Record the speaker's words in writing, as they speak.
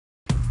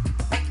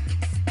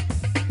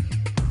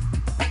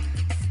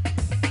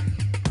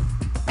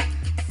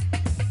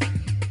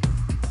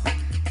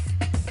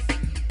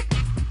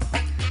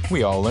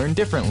We all learn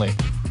differently.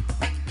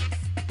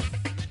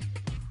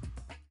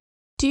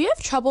 Do you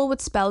have trouble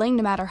with spelling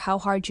no matter how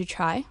hard you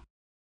try?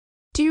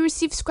 Do you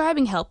receive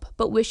scribing help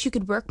but wish you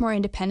could work more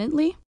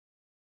independently?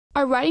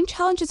 Are writing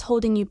challenges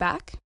holding you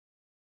back?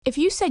 If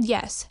you said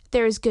yes,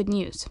 there is good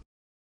news.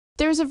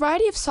 There is a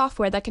variety of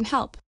software that can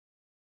help.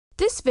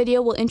 This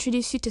video will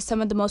introduce you to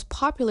some of the most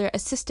popular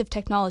assistive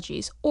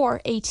technologies,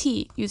 or AT,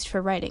 used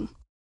for writing.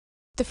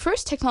 The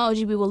first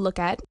technology we will look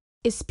at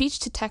is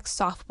speech-to-text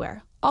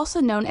software,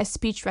 also known as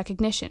speech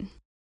recognition.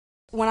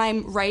 When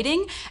I'm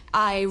writing,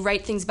 I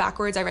write things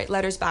backwards, I write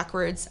letters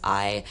backwards,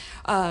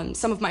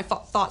 some of my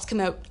thoughts come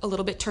out a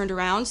little bit turned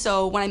around,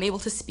 so when I'm able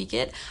to speak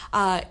it,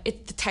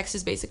 the text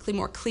is basically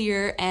more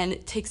clear and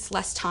it takes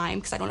less time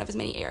because I don't have as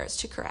many errors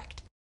to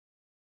correct.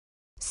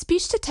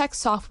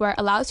 Speech-to-text software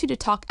allows you to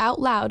talk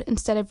out loud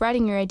instead of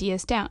writing your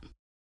ideas down.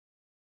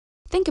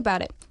 Think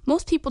about it.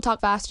 Most people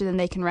talk faster than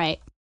they can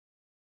write.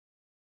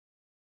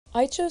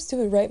 I chose to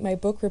write my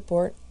book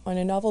report on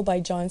a novel by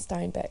John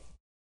Steinbeck.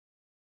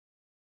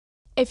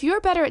 If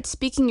you're better at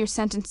speaking your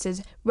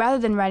sentences rather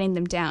than writing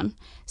them down,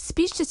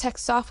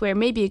 speech-to-text software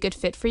may be a good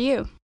fit for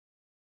you.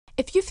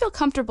 If you feel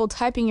comfortable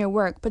typing your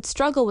work but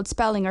struggle with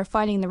spelling or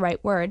finding the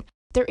right word,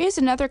 there is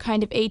another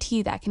kind of AT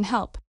that can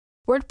help: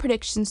 word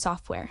prediction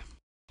software.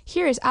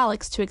 Here is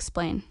Alex to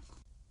explain.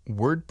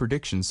 Word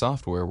prediction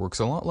software works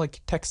a lot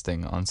like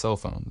texting on cell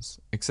phones,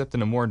 except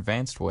in a more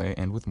advanced way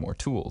and with more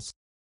tools.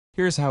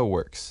 Here's how it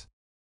works.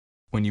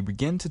 When you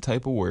begin to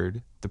type a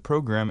word, the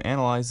program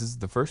analyzes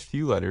the first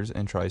few letters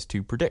and tries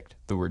to predict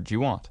the word you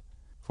want.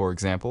 For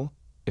example,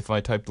 if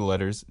I type the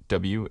letters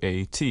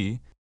W-A-T,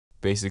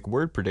 basic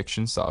word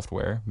prediction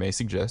software may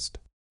suggest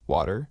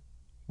water,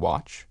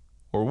 watch,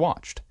 or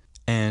watched,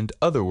 and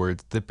other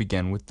words that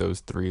begin with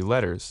those three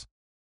letters.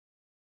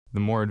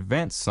 The more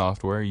advanced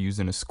software used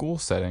in a school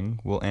setting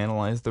will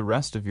analyze the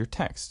rest of your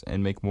text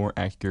and make more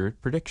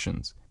accurate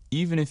predictions,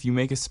 even if you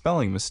make a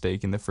spelling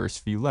mistake in the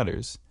first few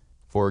letters.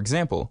 For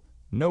example,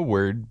 no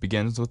word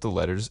begins with the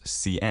letters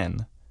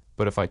CN,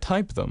 but if I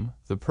type them,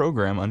 the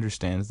program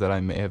understands that I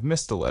may have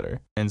missed a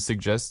letter and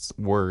suggests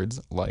words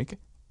like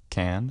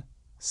can,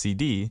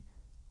 CD,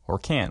 or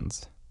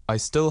cans. I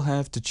still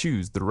have to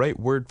choose the right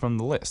word from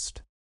the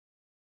list.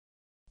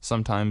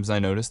 Sometimes I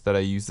notice that I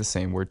use the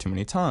same word too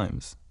many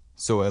times,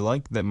 so I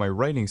like that my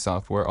writing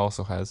software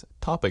also has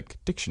topic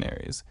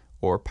dictionaries,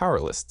 or power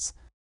lists.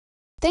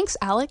 Thanks,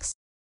 Alex.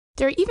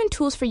 There are even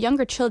tools for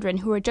younger children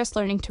who are just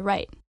learning to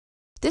write.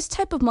 This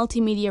type of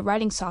multimedia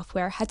writing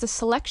software has a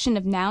selection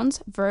of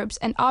nouns, verbs,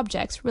 and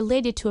objects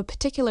related to a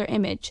particular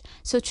image,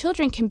 so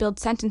children can build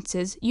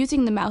sentences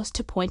using the mouse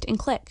to point and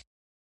click.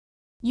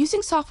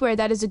 Using software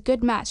that is a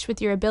good match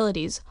with your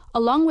abilities,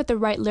 along with the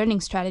right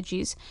learning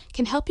strategies,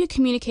 can help you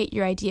communicate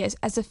your ideas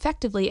as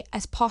effectively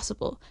as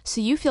possible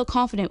so you feel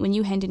confident when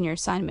you hand in your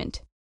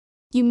assignment.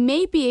 You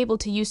may be able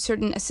to use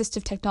certain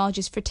assistive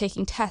technologies for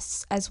taking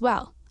tests as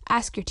well.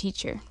 Ask your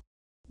teacher.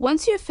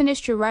 Once you have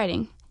finished your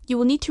writing, you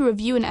will need to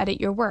review and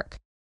edit your work.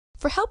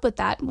 For help with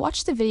that,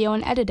 watch the video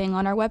on editing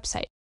on our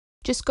website.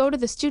 Just go to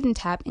the Student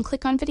tab and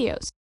click on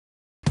Videos.